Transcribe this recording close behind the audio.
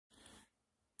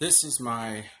This is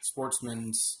my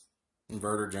Sportsman's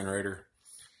inverter generator.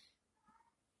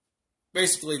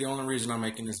 Basically, the only reason I'm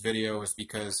making this video is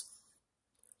because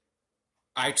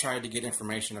I tried to get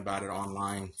information about it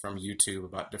online from YouTube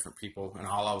about different people, and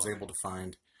all I was able to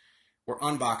find were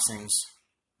unboxings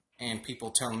and people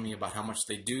telling me about how much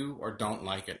they do or don't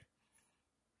like it.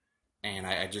 And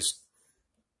I just,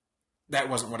 that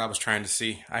wasn't what I was trying to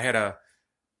see. I had a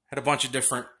bunch of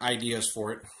different ideas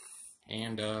for it,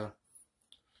 and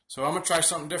so I'm gonna try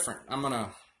something different. I'm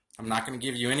not gonna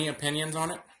give you any opinions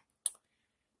on it.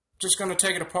 Just gonna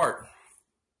take it apart,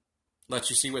 let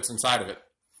you see what's inside of it,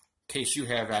 in case you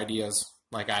have ideas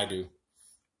like I do.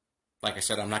 Like I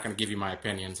said, I'm not gonna give you my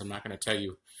opinions. I'm not gonna tell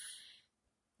you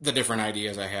the different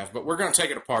ideas I have, but we're gonna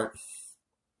take it apart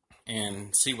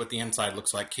and see what the inside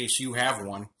looks like, in case you have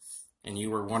one and you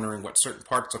were wondering what certain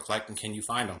parts look like and can you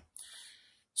find them.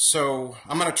 So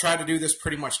I'm going to try to do this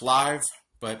pretty much live,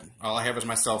 but all I have is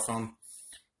my cell phone.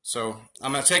 So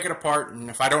I'm going to take it apart, and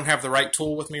if I don't have the right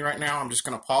tool with me right now, I'm just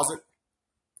going to pause it,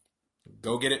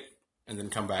 go get it, and then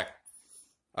come back.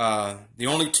 The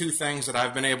only two things that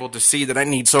I've been able to see that I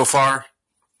need so far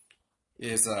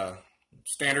is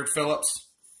standard Phillips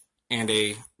and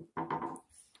a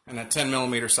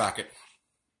 10mm socket.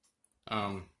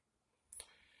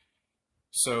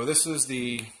 So this is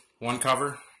the one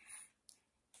cover.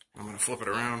 I'm going to flip it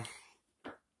around.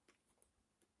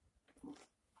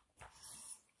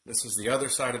 This is the other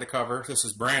side of the cover. This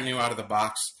is brand new out of the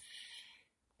box.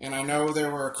 And I know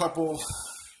there were a couple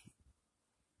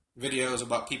videos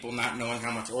about people not knowing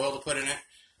how much oil to put in it.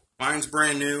 Mine's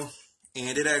brand new,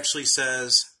 and it actually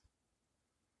says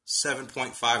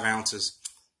 7.5 ounces.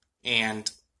 And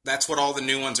that's what all the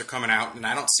new ones are coming out, and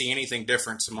I don't see anything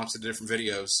different amongst the different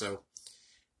videos. So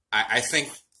I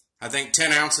think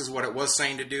 10 ounces, what it was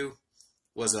saying to do,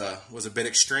 was a bit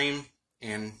extreme,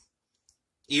 and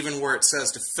even where it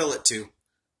says to fill it to,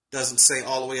 doesn't say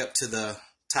all the way up to the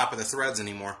top of the threads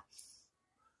anymore.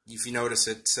 If you notice,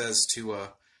 it says to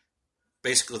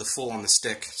basically the full on the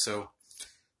stick. So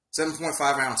 7.5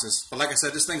 ounces. But like I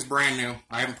said, this thing's brand new.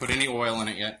 I haven't put any oil in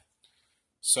it yet.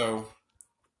 So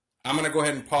I'm going to go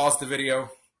ahead and pause the video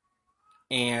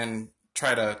and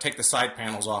try to take the side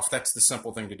panels off. That's the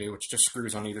simple thing to do. It's just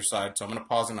screws on either side. So I'm going to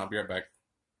pause and I'll be right back.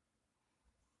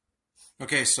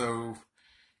 Okay, so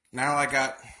now I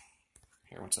got,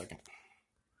 here, 1 second.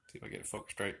 See if I get it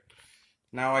focused right.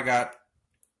 Now I got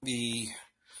the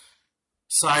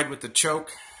side with the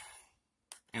choke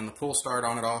and the pull start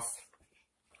on it off.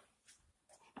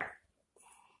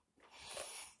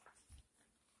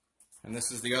 And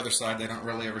this is the other side they don't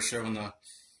really ever show in the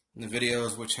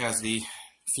videos, which has the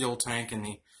fuel tank and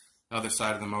the other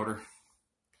side of the motor.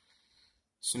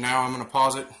 So now I'm going to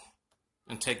pause it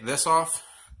and take this off,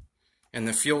 and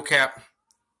the fuel cap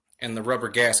and the rubber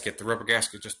gasket. The rubber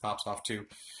gasket just pops off too.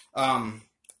 I'm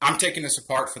taking this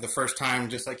apart for the first time,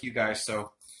 just like you guys,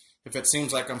 so if it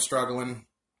seems like I'm struggling,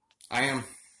 I am.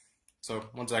 So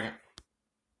 1 second.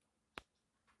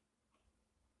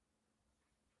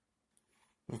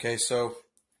 Okay, so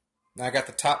now I got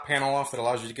the top panel off that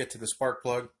allows you to get to the spark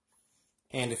plug.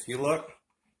 And if you look,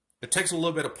 it takes a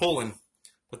little bit of pulling,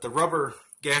 but the rubber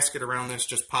gasket around this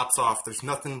just pops off. There's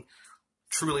nothing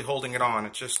truly holding it on.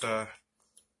 It's just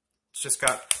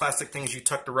got plastic things you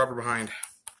tuck the rubber behind,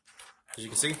 as you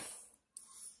can see.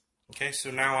 Okay,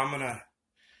 so now I'm gonna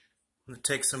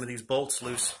take some of these bolts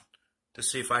loose to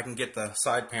see if I can get the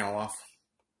side panel off.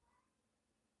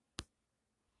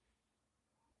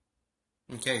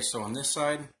 Okay, so on this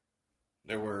side,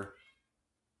 there were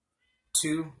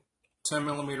two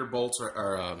 10mm bolts,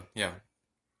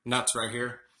 nuts right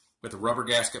here with a rubber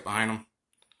gasket behind them.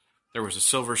 There was a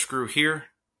silver screw here,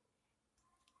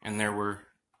 and there were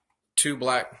two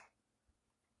black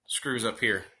screws up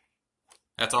here.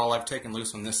 That's all I've taken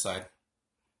loose on this side.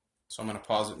 So I'm going to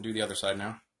pause it and do the other side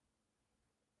now.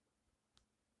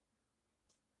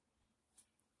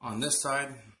 On this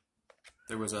side,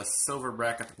 there was a silver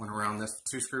bracket that went around this,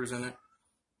 2 screws in it.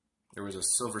 There was a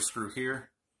silver screw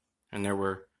here, and there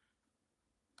were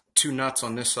 2 nuts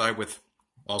on this side with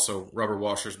also rubber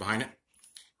washers behind it.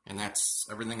 And that's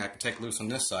everything I can take loose on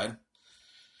this side.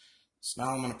 So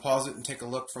now I'm going to pause it and take a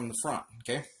look from the front,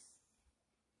 okay?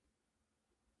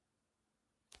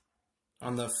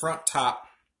 On the front top,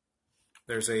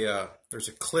 there's a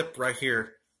clip right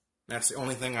here. That's the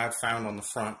only thing I've found on the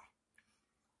front.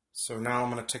 So now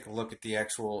I'm going to take a look at the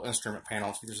actual instrument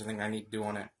panel, see if there's anything I need to do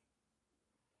on it.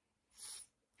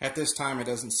 At this time, it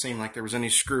doesn't seem like there was any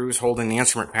screws holding the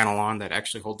instrument panel on that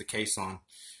actually hold the case on.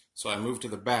 So I moved to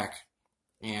the back,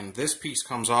 and this piece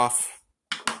comes off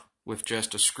with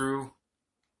just a screw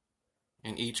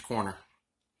in each corner.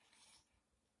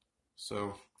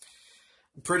 So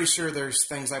I'm pretty sure there's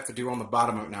things I have to do on the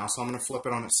bottom of it now, so I'm going to flip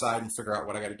it on its side and figure out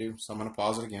what I got to do. So I'm going to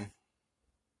pause it again.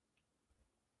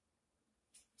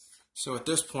 So at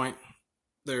this point,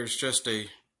 there's just a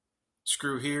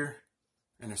screw here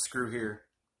and a screw here.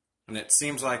 And it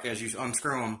seems like as you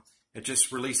unscrew them, it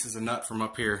just releases a nut from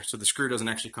up here, so the screw doesn't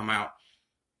actually come out.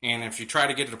 And if you try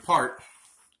to get it apart,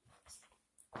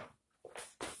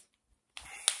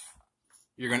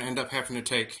 you're going to end up having to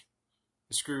take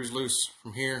the screws loose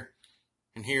from here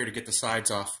and here to get the sides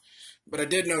off. But I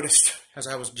did notice, as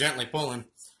I was gently pulling,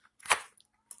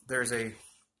 there's a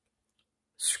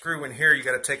screw in here you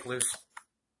got to take loose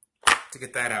to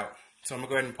get that out. So I'm going to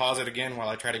go ahead and pause it again while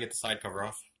I try to get the side cover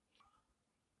off.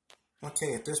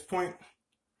 Okay, at this point,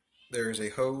 there is a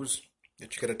hose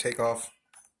that you got to take off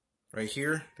right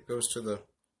here that goes to the,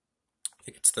 I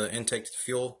think it's the intake to the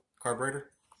fuel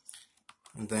carburetor.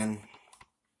 And then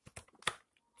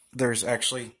there's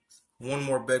actually one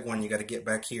more big one you got to get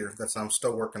back here that I'm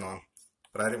still working on,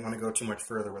 but I didn't want to go too much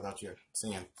further without you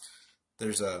seeing.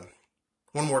 There's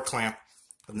one more clamp,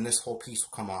 and then this whole piece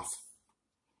will come off.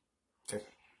 Okay.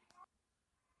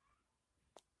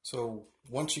 So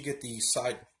once you get the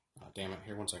side, oh, damn it,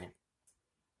 here, one second.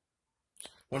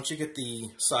 Once you get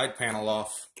the side panel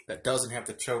off that doesn't have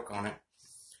the choke on it,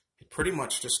 it pretty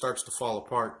much just starts to fall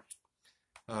apart.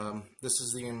 This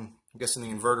is the, I'm guessing, the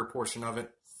inverter portion of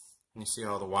it. And you see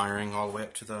all the wiring all the way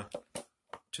up to the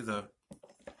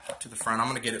front. I'm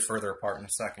going to get it further apart in a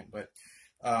second, but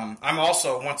I'm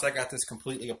also, once I got this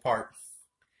completely apart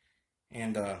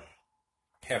and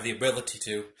have the ability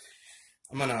to,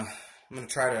 I'm gonna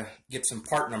try to get some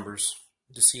part numbers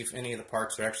to see if any of the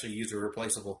parts are actually user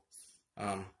replaceable.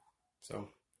 So,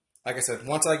 like I said,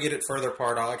 once I get it further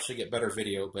apart, I'll actually get better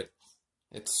video, but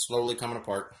it's slowly coming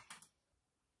apart.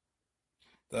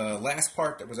 The last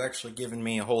part that was actually giving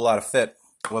me a whole lot of fit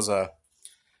was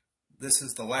this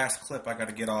is the last clip I got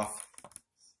to get off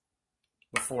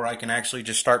before I can actually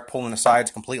just start pulling the sides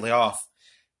completely off.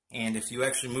 And if you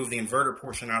actually move the inverter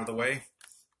portion out of the way,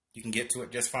 you can get to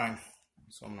it just fine.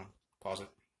 So I'm going to pause it.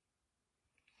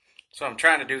 So I'm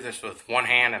trying to do this with one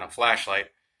hand and a flashlight,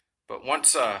 but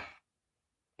once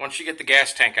you get the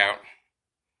gas tank out,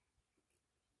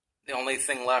 the only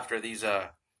thing left are these,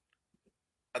 I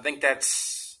think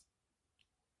that's,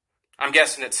 I'm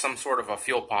guessing it's some sort of a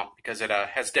fuel pump because it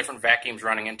has different vacuums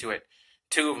running into it.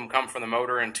 2 of them come from the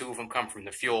motor and 2 of them come from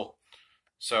the fuel.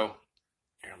 So,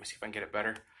 here, let me see if I can get it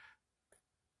better.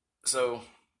 So,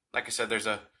 like I said, there's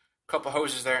a couple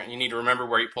hoses there, and you need to remember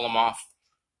where you pull them off.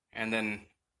 And then,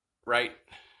 right,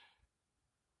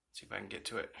 let's see if I can get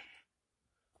to it.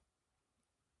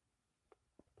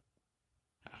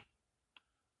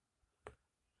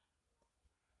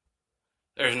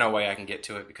 There's no way I can get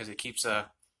to it because it keeps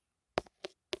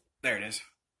there it is.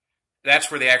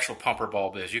 That's where the actual pumper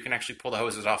bulb is. You can actually pull the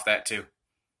hoses off that too.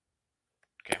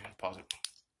 Okay, I'm going to pause it.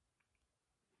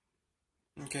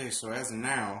 Okay, so as of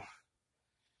now,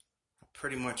 I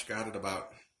pretty much got it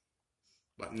about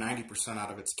 90% out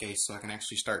of its case, so I can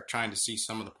actually start trying to see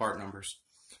some of the part numbers.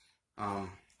 I'm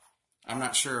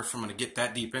not sure if I'm going to get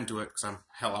that deep into it because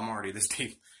I'm already this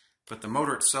deep. But the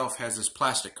motor itself has this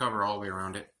plastic cover all the way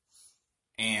around it,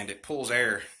 and it pulls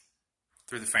air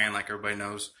through the fan like everybody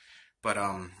knows. But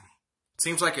it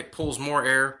seems like it pulls more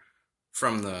air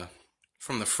from the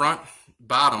front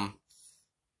bottom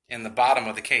and the bottom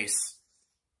of the case,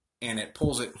 and it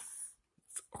pulls it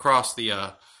across the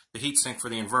heatsink for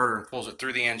the inverter and pulls it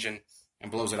through the engine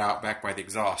and blows it out back by the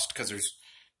exhaust, because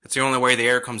it's the only way the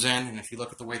air comes in. And if you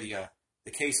look at the way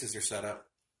the cases are set up,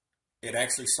 it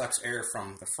actually sucks air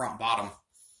from the front bottom.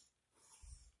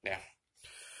 Yeah.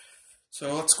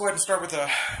 So let's go ahead and start with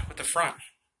the front.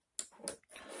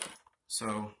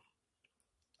 So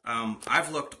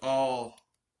I've looked all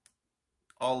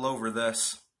over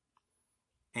this,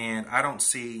 and I don't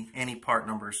see any part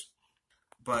numbers,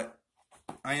 but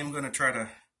I am going to try to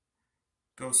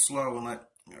go slow and let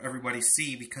everybody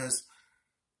see, because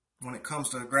when it comes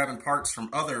to grabbing parts from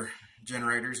other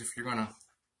generators, if you're going to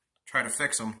try to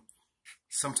fix them,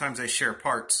 sometimes they share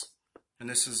parts, and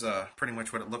this is pretty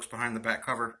much what it looks behind the back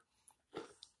cover.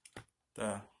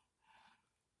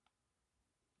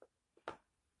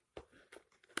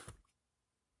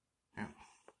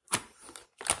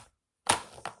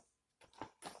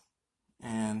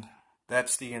 And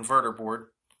that's the inverter board.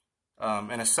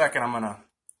 In a second, I'm going to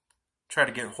try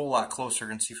to get a whole lot closer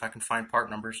and see if I can find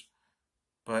part numbers.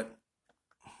 But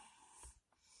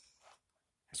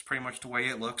that's pretty much the way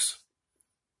it looks.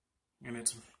 And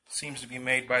it seems to be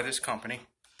made by this company.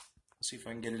 Let's see if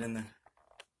I can get it in there.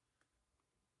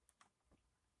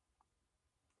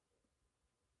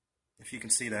 If you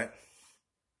can see that.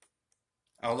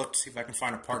 I'll look to see if I can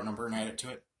find a part number and add it to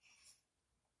it.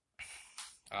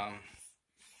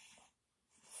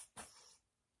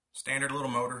 Standard little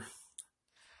motor.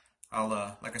 I'll,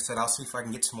 like I said, I'll see if I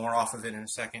can get some more off of it in a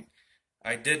second.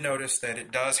 I did notice that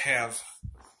it does have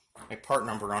a part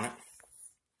number on it.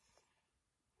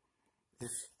 Let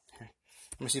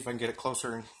me see if I can get it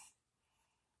closer.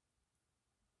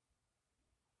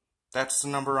 That's the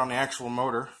number on the actual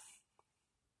motor.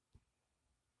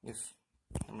 Let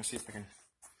me see if I can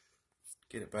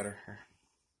get it better here.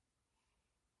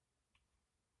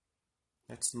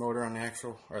 That's the motor on the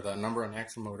actual, or the number on the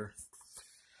actual motor.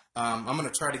 I'm going to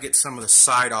try to get some of the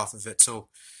side off of it so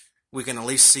we can at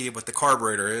least see what the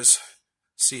carburetor is.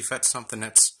 See if that's something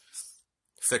that's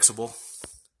fixable.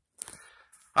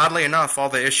 Oddly enough, all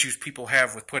the issues people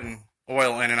have with putting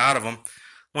oil in and out of them,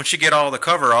 once you get all the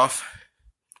cover off,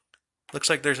 looks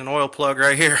like there's an oil plug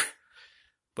right here,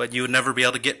 but you would never be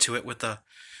able to get to it with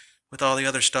all the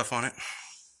other stuff on it.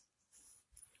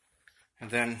 And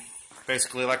then,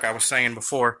 basically, like I was saying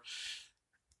before,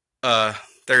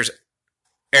 there's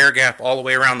air gap all the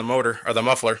way around the motor, or the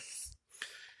muffler,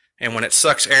 and when it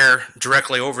sucks air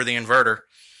directly over the inverter,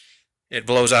 it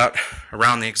blows out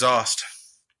around the exhaust.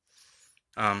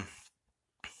 Like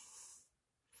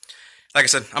I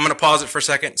said, I'm going to pause it for a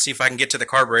second and see if I can get to the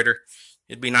carburetor.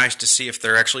 It'd be nice to see if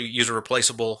they're actually user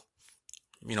replaceable,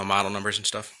 model numbers and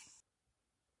stuff.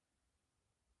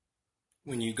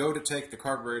 When you go to take the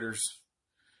carburetors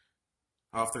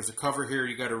off, there's a cover here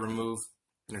you got to remove,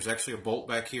 and there's actually a bolt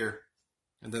back here,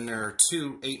 and then there are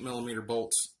two 8mm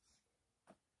bolts,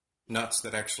 nuts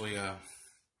that actually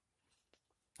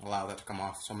allow that to come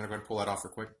off. So I'm going to go ahead and pull that off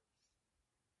real quick.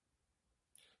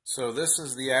 So this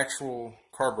is the actual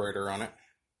carburetor on it.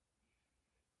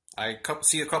 I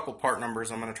see a couple part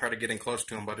numbers. I'm going to try to get in close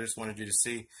to them, but I just wanted you to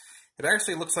see. It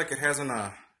actually looks like it has an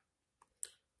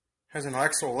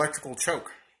actual electrical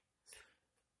choke.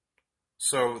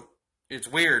 So it's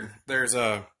weird. There's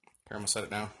a, here I'm going to set it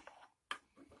down.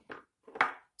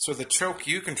 So the choke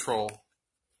you control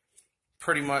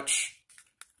pretty much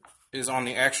is on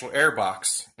the actual air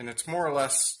box, and it's more or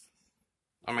less,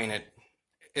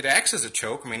 it acts as a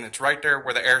choke. It's right there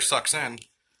where the air sucks in,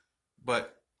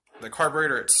 but the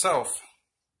carburetor itself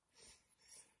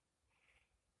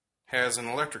has an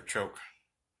electric choke,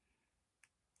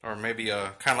 or maybe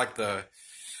kind of like the,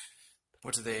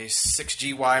 what's it, the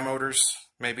 6GY motors.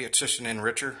 Maybe it's just an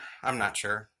enricher. I'm not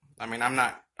sure. I'm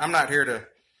not here to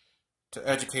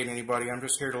educate anybody. I'm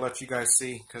just here to let you guys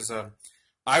see, because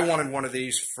I wanted one of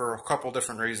these for a couple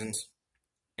different reasons,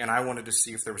 and I wanted to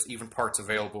see if there was even parts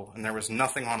available, and there was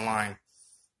nothing online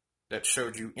that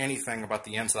showed you anything about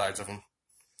the insides of them.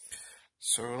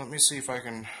 So let me see if I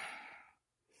can,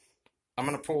 I'm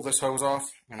going to pull this hose off,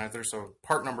 and there's a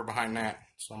part number behind that,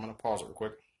 so I'm going to pause it real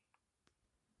quick.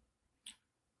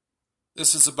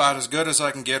 This is about as good as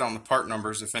I can get on the part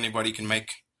numbers, if anybody can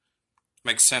make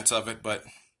sense of it, but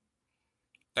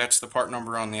that's the part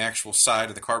number on the actual side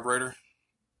of the carburetor,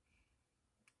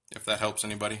 if that helps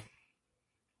anybody.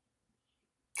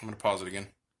 I'm going to pause it again.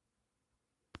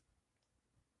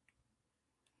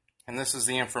 And this is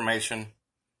the information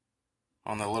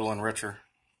on the little enricher,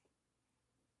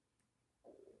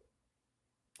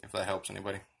 if that helps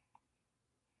anybody.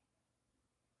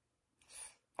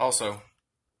 Also,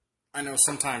 I know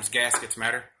sometimes gaskets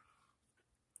matter.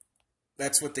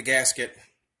 That's what the gasket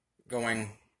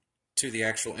going to the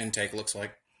actual intake looks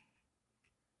like.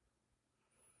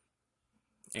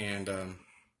 And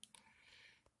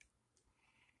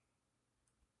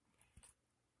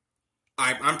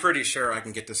I'm pretty sure I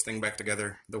can get this thing back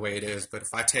together the way it is, but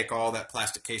if I take all that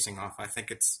plastic casing off, I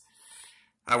think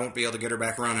I won't be able to get her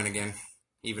back running again,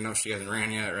 even though she hasn't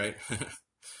ran yet, right?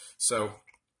 So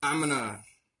I'm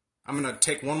gonna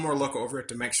take one more look over it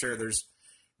to make sure there's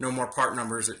no more part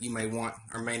numbers that you may want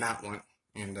or may not want,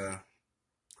 and I'm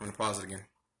gonna pause it again.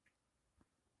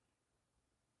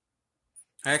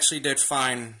 I actually did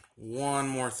find one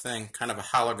more thing, kind of a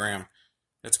hologram.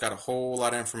 It's got a whole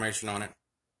lot of information on it,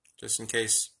 just in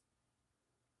case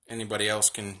anybody else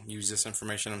can use this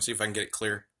information. I'm gonna see if I can get it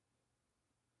clear.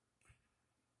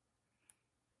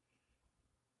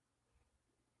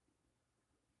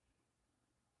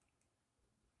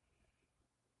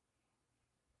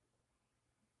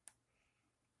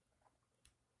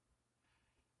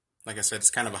 Like I said,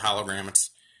 it's kind of a hologram.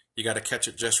 You got to catch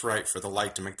it just right for the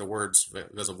light to make the words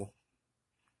visible.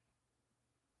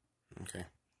 Okay,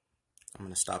 I'm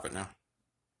going to stop it now.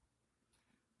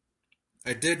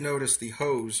 I did notice the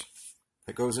hose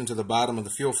that goes into the bottom of the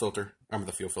fuel filter,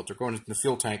 going into the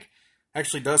fuel tank,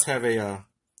 actually does have a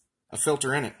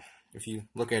filter in it. If you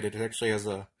look at it, it actually has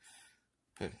a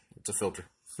It's a filter.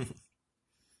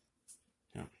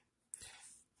 Yeah.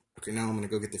 Okay, now I'm going to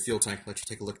go get the fuel tank, let you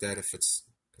take a look at it. If it's,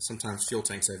 sometimes fuel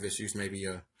tanks have issues. Maybe,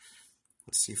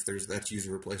 let's see if that's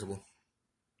user replaceable.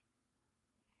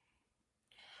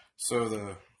 So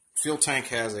the fuel tank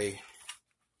has a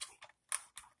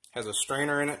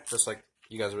strainer in it, just like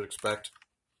you guys would expect,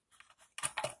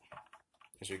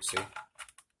 as you can see.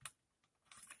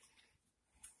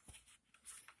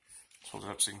 Hold it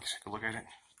up so you can take a look at it.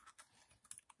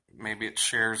 Maybe it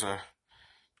shares a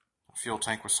fuel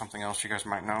tank with something else you guys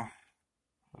might know.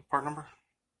 Part number?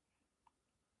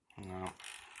 No.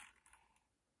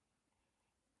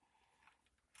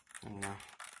 And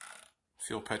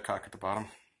fuel petcock at the bottom.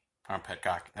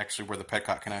 Petcock, actually where the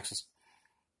petcock connects is.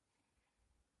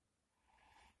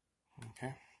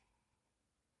 Okay.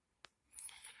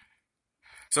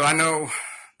 So I know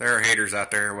there are haters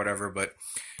out there or whatever, but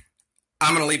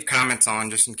I'm going to leave comments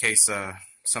on just in case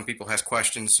some people has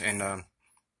questions and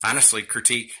honestly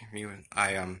critique.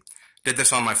 I did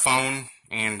this on my phone,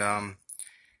 and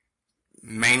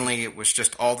mainly it was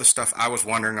just all the stuff I was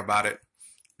wondering about it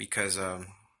because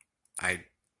I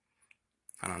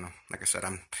don't know. Like I said,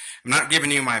 I'm not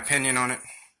giving you my opinion on it.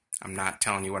 I'm not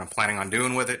telling you what I'm planning on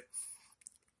doing with it.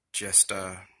 Just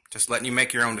letting you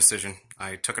make your own decision.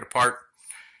 I took it apart.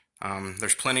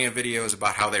 There's plenty of videos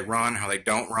about how they run, how they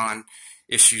don't run,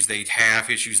 issues they have,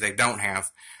 issues they don't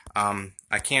have.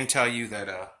 I can tell you that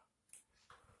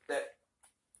that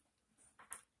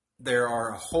there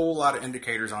are a whole lot of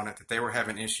indicators on it that they were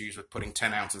having issues with putting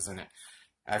 10 ounces in it.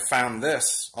 I found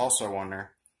this also on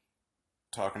there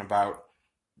talking about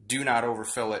do not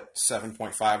overfill it.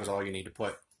 7.5 is all you need to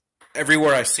put.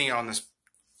 Everywhere I see on this,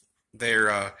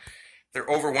 they're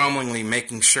overwhelmingly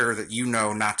making sure that you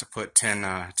know not to put 10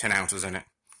 ounces in it.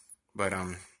 But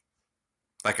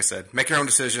like I said, make your own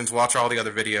decisions. Watch all the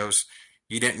other videos.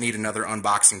 You didn't need another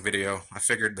unboxing video. I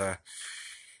figured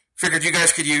you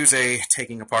guys could use a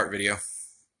taking apart video.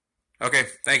 Okay,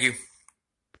 thank you.